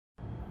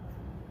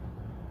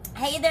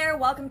Hey there,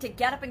 welcome to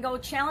Get Up and Go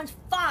Challenge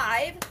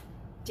 5,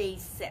 Day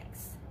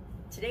 6.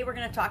 Today we're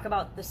going to talk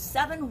about the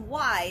 7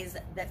 whys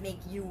that make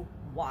you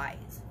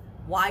wise.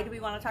 Why do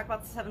we want to talk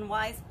about the 7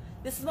 whys?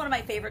 This is one of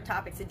my favorite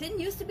topics. It didn't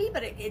used to be,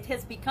 but it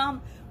has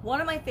become one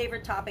of my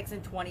favorite topics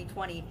in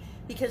 2020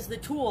 because the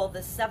tool,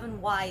 the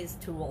 7 whys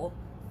tool,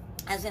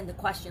 as in the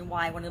question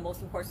why, one of the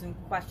most important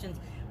questions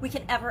we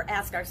can ever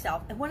ask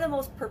ourselves, and one of the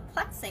most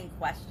perplexing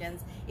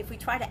questions if we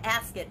try to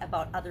ask it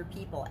about other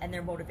people and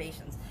their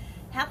motivations.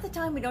 Half the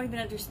time we don't even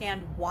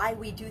understand why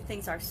we do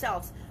things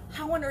ourselves.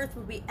 How on earth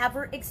would we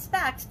ever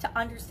expect to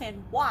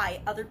understand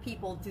why other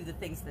people do the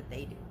things that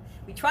they do?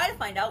 We try to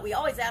find out. We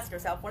always ask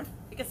ourselves, one of the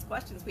biggest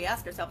questions we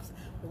ask ourselves,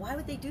 why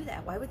would they do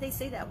that? Why would they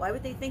say that? Why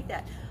would they think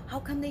that? How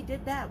come they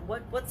did that?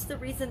 What's the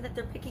reason that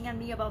they're picking on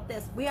me about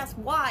this? We ask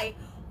why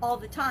all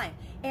the time.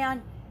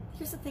 And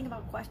here's the thing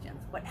about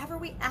questions. Whatever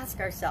we ask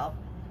ourselves,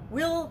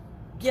 we'll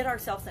get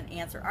ourselves an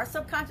answer. Our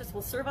subconscious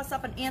will serve us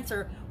up an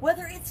answer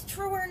whether it's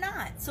true or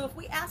not. So if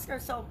we ask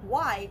ourselves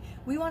why,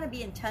 we want to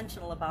be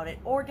intentional about it.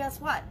 Or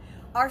guess what?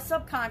 Our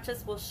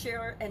subconscious will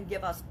share and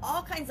give us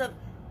all kinds of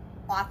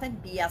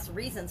often BS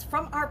reasons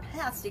from our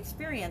past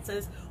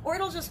experiences, or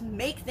it'll just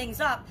make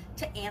things up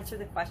to answer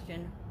the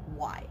question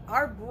why.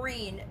 Our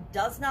brain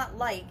does not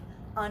like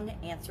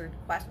unanswered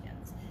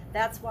questions.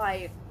 That's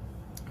why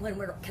when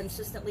we're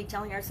consistently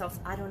telling ourselves,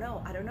 I don't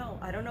know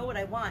what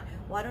I want,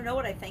 well, I don't know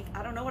what I think,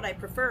 I don't know what I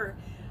prefer,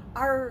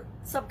 our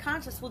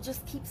subconscious will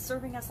just keep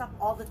serving us up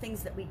all the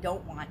things that we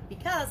don't want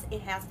because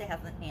it has to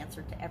have an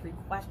answer to every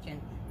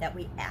question that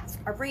we ask.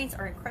 Our brains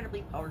are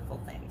incredibly powerful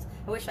things.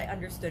 I wish I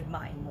understood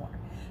mine more.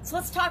 So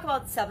let's talk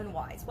about 7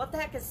 whys. What the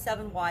heck is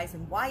 7 whys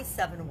and why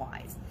 7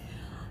 whys?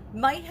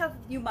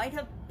 You might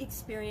have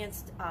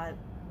experienced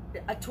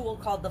a tool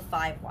called the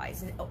 5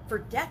 whys. And for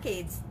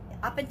decades,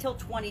 up until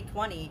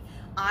 2020,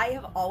 I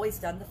have always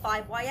done the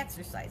 5 why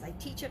exercise. I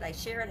teach it, I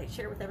share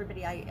it with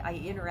everybody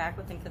I interact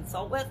with and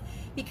consult with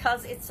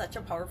because it's such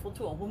a powerful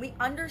tool. When we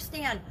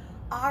understand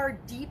our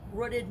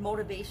deep-rooted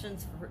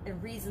motivations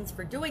and reasons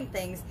for doing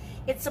things,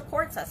 it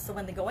supports us. So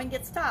when the going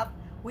gets tough,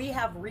 we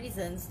have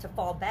reasons to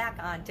fall back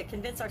on to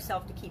convince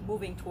ourselves to keep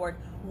moving toward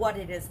what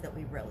it is that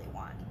we really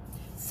want.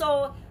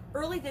 So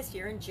early this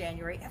year in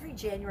January, every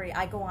January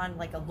I go on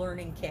like a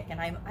learning kick,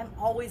 and I'm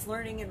always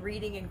learning and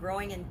reading and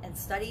growing and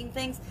studying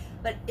things,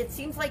 but it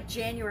seems like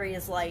January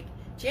is like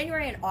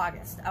January and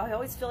August. I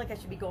always feel like I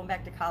should be going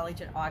back to college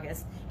in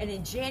August, and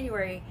in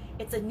January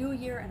it's a new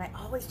year and I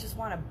always just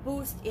want to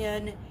boost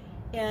in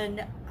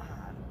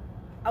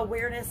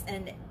awareness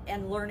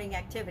and learning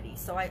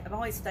activities. So I'm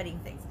always studying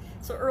things.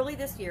 So early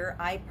this year,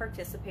 I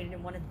participated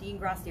in one of Dean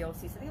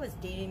Graciosi's, I think it was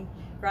Dean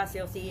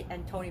Graciosi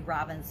and Tony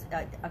Robbins,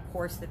 a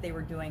course that they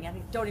were doing. I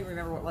don't even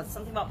remember what it was,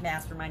 something about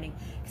masterminding,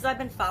 because I've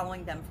been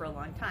following them for a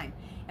long time.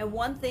 And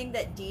one thing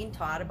that Dean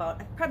taught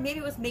about, maybe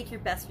it was make your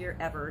best year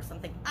ever or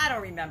something, I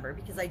don't remember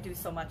because I do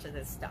so much of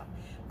this stuff.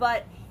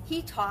 But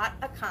he taught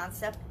a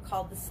concept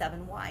called the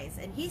 7 whys.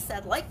 And he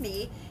said, like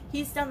me,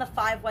 he's done the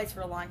 5 whys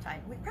for a long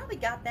time. We probably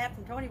got that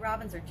from Tony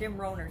Robbins or Jim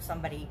Rohn or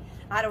somebody.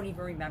 I don't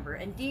even remember.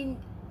 And Dean,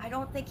 I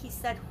don't think he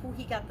said who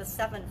he got the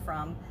 7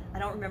 from. I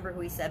don't remember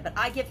who he said, but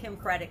I give him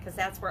credit because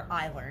that's where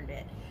I learned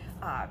it.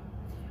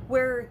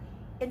 Where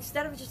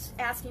instead of just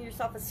asking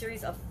yourself a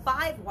series of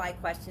 5 why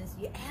questions,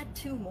 you add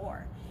 2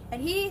 more.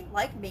 And he,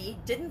 like me,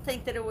 didn't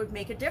think that it would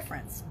make a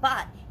difference,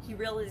 but he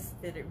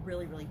realized that it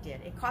really, really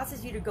did. It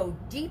causes you to go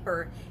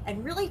deeper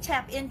and really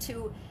tap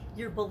into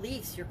your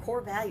beliefs, your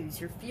core values,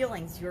 your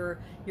feelings, your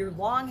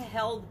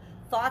long-held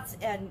thoughts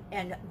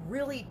and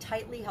really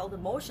tightly held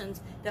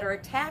emotions that are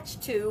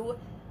attached to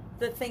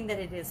the thing that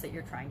it is that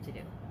you're trying to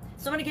do.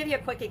 So I'm going to give you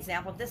a quick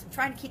example of this. I'm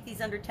trying to keep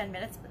these under 10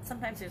 minutes, but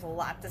sometimes there's a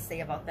lot to say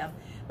about them.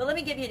 But let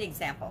me give you an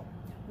example.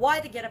 Why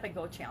the Get Up and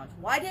Go Challenge?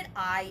 Why did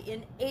I,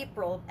 in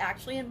April,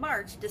 actually in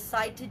March,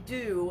 decide to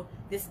do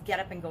this Get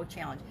Up and Go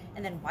Challenge?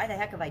 And then why the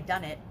heck have I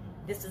done it?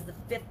 This is the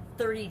 5th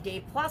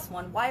 30-day plus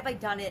one. Why have I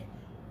done it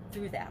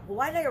through that? Well,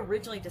 why did I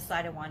originally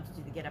decide I wanted to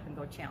do the Get Up and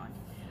Go Challenge?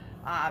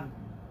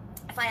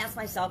 If I ask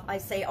myself, I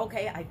say,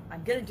 okay,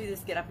 I'm going to do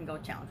this Get Up and Go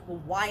Challenge.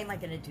 Well, why am I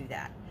going to do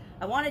that?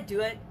 I want to do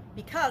it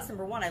because,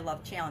 number 1, I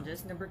love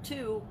challenges. Number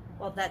 2,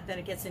 well, then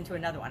it gets into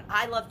another one.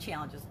 I love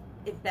challenges.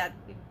 That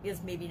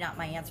is maybe not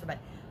my answer, but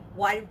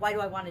why do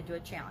I want to do a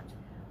challenge?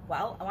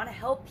 Well, I want to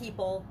help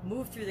people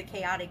move through the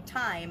chaotic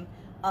time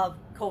of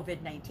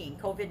COVID-19.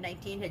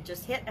 COVID-19 had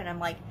just hit, and I'm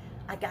like,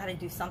 I got to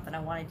do something. I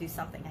want to do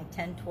something. I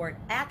tend toward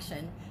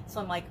action. So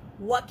I'm like,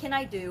 what can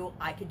I do?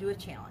 I could do a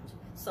challenge.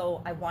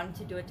 So I wanted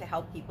to do it to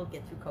help people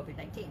get through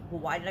COVID-19. Well,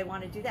 why did I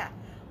want to do that?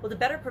 Well, to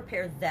better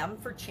prepare them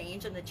for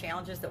change and the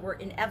challenges that were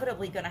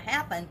inevitably going to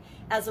happen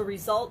as a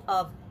result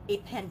of a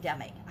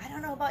pandemic. I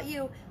don't know about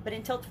you, but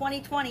until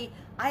 2020,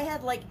 I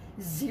had like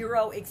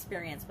 0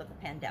 experience with the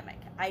pandemic.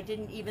 I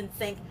didn't even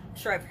think,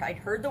 sure, I'd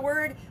heard the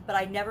word, but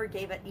I never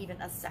gave it even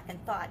a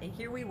second thought. And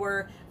here we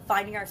were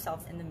finding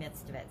ourselves in the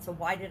midst of it. So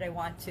why did I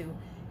want to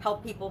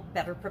help people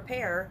better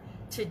prepare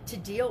to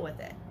deal with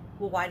it?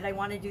 Well, why did I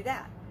want to do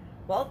that?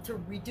 Well, to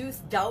reduce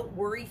doubt,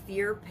 worry,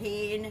 fear,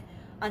 pain,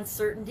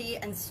 uncertainty,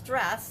 and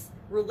stress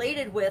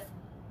related with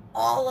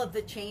all of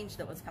the change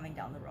that was coming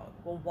down the road.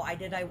 Well, why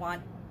did I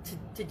want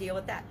to deal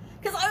with that?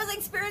 Because I was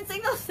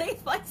experiencing those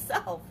things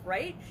myself,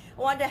 right?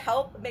 I wanted to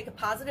help make a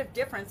positive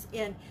difference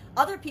in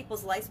other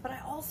people's lives, but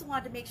I also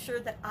wanted to make sure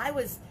that I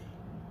was,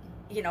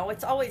 you know,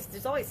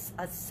 there's always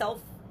a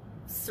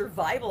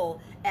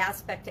self-survival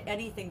aspect to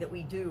anything that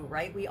we do,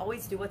 right? We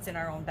always do what's in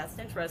our own best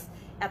interest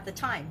at the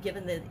time,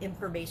 given the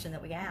information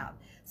that we have.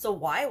 So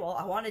why? Well,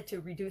 I wanted to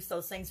reduce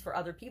those things for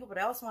other people, but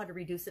I also wanted to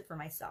reduce it for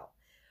myself.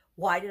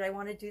 Why did I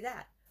want to do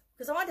that?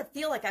 Because I wanted to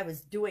feel like I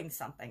was doing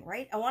something,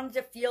 right? I wanted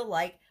to feel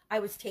like I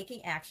was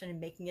taking action and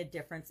making a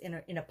difference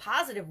in a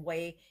positive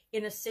way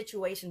in a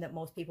situation that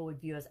most people would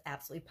view as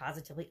absolutely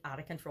positively out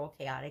of control,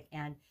 chaotic,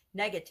 and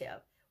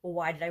negative. Well,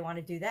 why did I want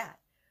to do that?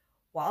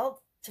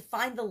 Well, to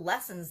find the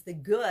lessons, the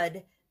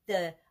good,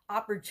 the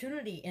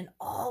opportunity in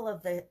all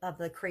of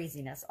the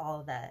craziness, all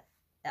of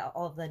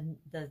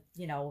the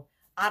you know,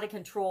 out of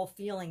control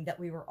feeling that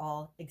we were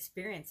all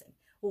experiencing.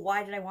 Well,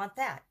 why did I want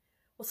that?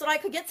 Well, so I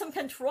could get some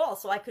control,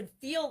 so I could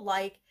feel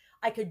like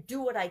I could do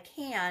what I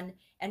can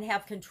and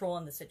have control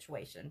in the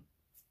situation.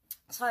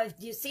 So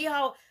do you see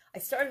how I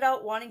started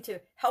out wanting to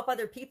help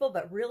other people,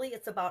 but really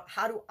it's about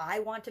how do I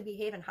want to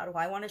behave and how do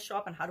I want to show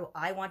up and how do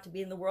I want to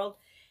be in the world?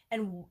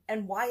 And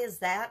why is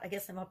that? I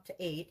guess I'm up to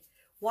 8.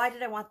 Why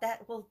did I want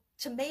that? Well,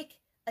 to make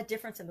a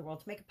difference in the world,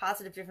 to make a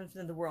positive difference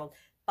in the world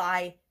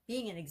by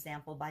being an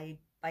example,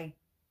 by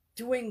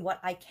doing what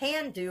I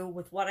can do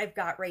with what I've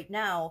got right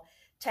now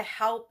to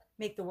help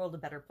make the world a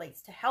better place,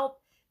 to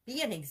help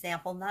be an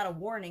example, not a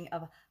warning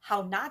of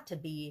how not to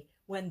be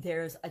when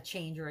there's a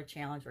change or a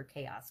challenge or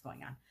chaos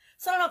going on.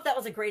 So I don't know if that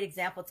was a great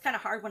example. It's kind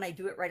of hard when I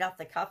do it right off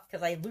the cuff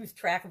because I lose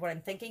track of what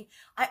I'm thinking.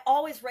 I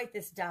always write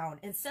this down.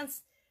 And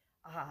since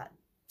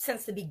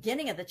the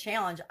beginning of the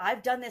challenge,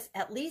 I've done this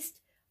at least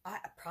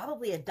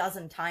probably a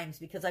dozen times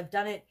because I've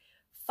done it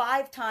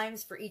 5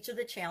 times for each of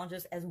the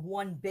challenges as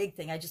one big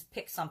thing. I just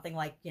pick something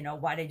like, you know,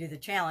 why'd I do the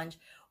challenge?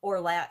 Or,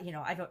 you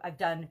know, I've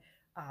done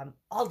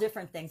all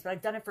different things, but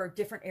I've done it for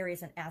different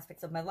areas and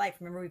aspects of my life.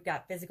 Remember, we've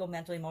got physical,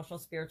 mental, emotional,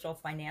 spiritual,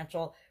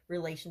 financial,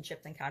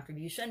 relationships, and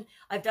contribution.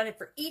 I've done it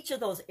for each of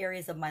those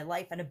areas of my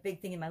life and a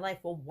big thing in my life.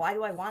 Well, why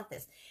do I want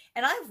this?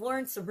 And I've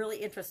learned some really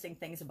interesting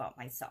things about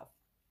myself.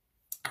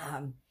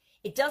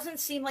 It doesn't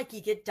seem like you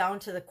get down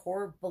to the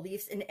core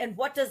beliefs. And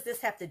what does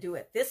this have to do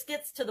with? This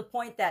gets to the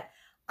point that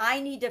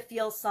I need to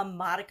feel some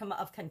modicum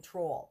of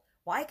control.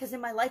 Why? Because in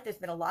my life, there's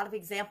been a lot of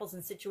examples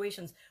and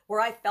situations where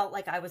I felt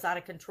like I was out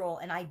of control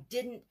and I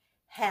didn't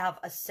have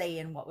a say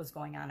in what was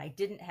going on. I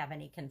didn't have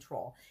any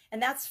control. And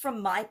that's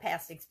from my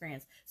past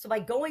experience. So by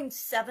going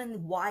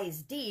 7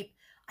 whys deep,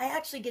 I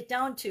actually get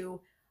down to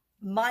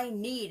my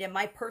need and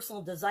my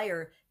personal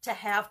desire to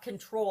have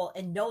control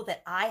and know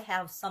that I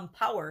have some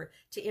power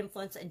to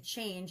influence and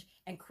change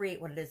and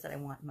create what it is that I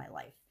want in my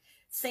life.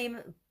 Same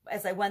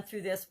as I went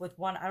through this with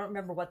one, I don't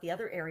remember what the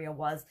other area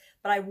was,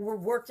 but I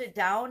worked it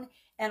down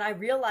and I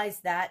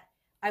realized that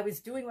I was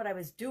doing what I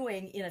was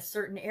doing in a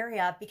certain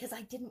area because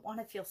I didn't want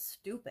to feel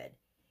stupid.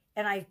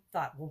 And I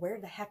thought, well, where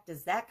the heck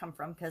does that come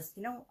from? Because,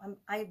 you know,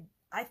 I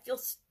feel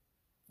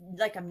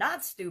like I'm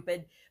not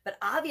stupid, but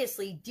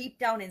obviously deep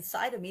down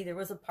inside of me, there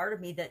was a part of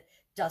me that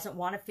doesn't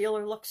want to feel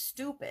or look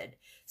stupid.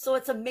 So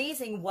it's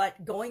amazing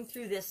what going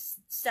through this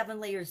 7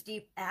 layers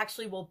deep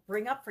actually will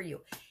bring up for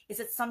you. Is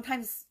it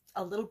sometimes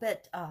a little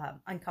bit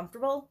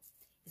uncomfortable?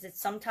 Is it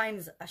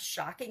sometimes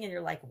shocking and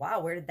you're like, wow,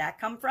 where did that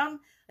come from?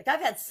 Like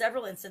I've had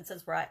several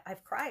instances where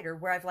I've cried or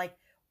where I've like,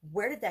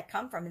 where did that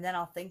come from? And then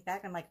I'll think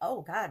back and I'm like,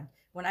 oh God,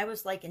 when I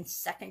was like in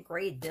 2nd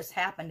grade, this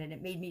happened and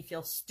it made me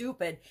feel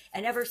stupid.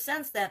 And ever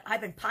since then,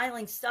 I've been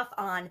piling stuff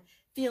on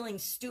feeling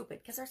stupid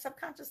because our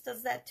subconscious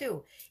does that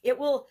too. It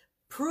will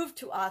prove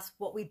to us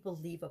what we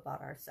believe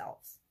about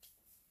ourselves.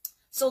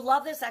 So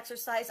love this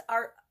exercise.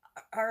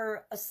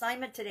 Our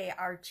assignment today,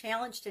 our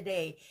challenge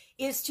today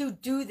is to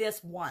do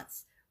this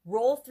once.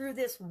 Roll through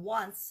this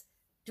once,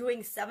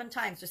 doing 7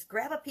 times. Just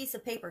grab a piece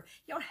of paper.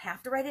 You don't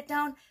have to write it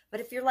down, but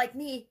if you're like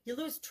me, you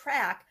lose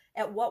track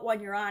at what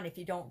one you're on if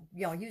you don't,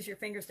 you know, use your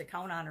fingers to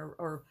count on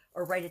or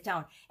write it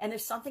down. And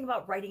there's something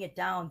about writing it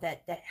down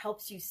that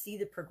helps you see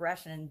the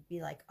progression and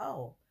be like,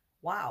 oh,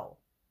 wow.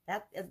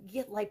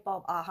 Get light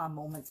bulb aha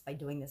moments by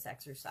doing this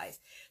exercise.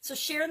 So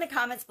share in the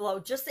comments below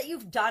just that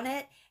you've done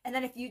it. And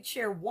then if you'd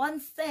share one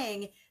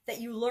thing that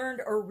you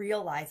learned or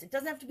realized, it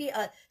doesn't have to be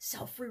a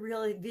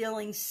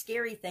self-revealing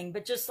scary thing,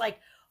 but just like,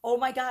 oh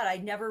my God, I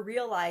never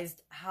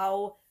realized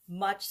how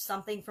much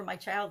something from my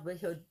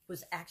childhood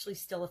was actually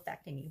still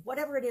affecting me.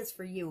 Whatever it is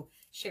for you,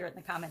 share it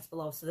in the comments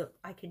below so that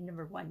I can,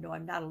 number 1, know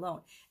I'm not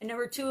alone. And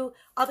number 2,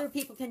 other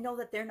people can know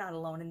that they're not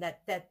alone and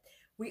that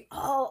we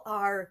all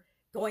are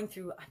going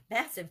through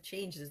massive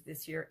changes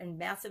this year and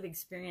massive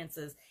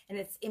experiences, and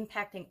it's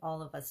impacting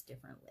all of us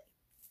differently.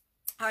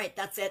 All right,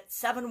 that's it.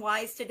 7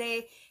 whys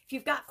today. If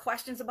you've got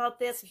questions about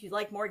this, if you'd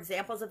like more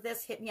examples of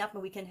this, hit me up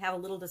and we can have a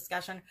little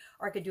discussion,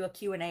 or I could do a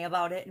Q&A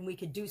about it and we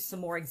could do some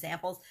more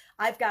examples.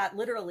 I've got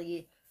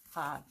literally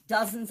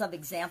dozens of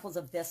examples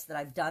of this that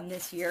I've done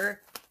this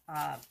year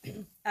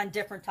on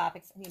different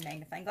topics. I need a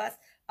magnifying glass.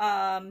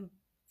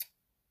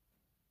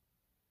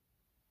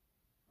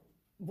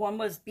 one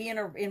was being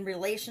in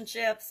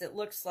relationships. It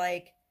looks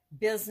like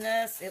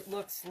business. It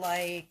looks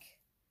like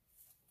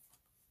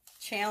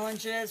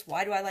challenges.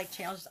 Why do I like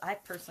challenges? I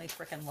personally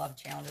freaking love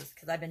challenges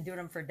because I've been doing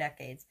them for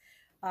decades.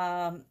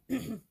 All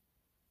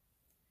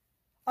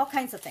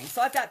kinds of things.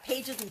 So I've got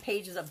pages and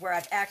pages of where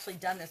I've actually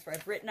done this, where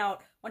I've written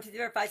out 1, 2, 3,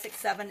 4, 5, 6,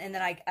 7, and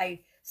then I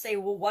say,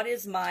 well, what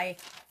is my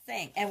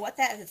thing? And what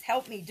that has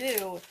helped me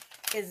do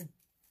is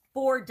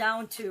bore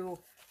down to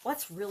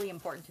what's really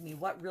important to me,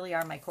 what really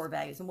are my core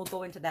values, and we'll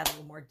go into that a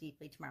little more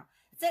deeply tomorrow.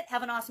 That's it.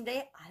 Have an awesome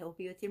day. I will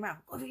be with you tomorrow.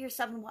 Go to your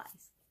 7 whys.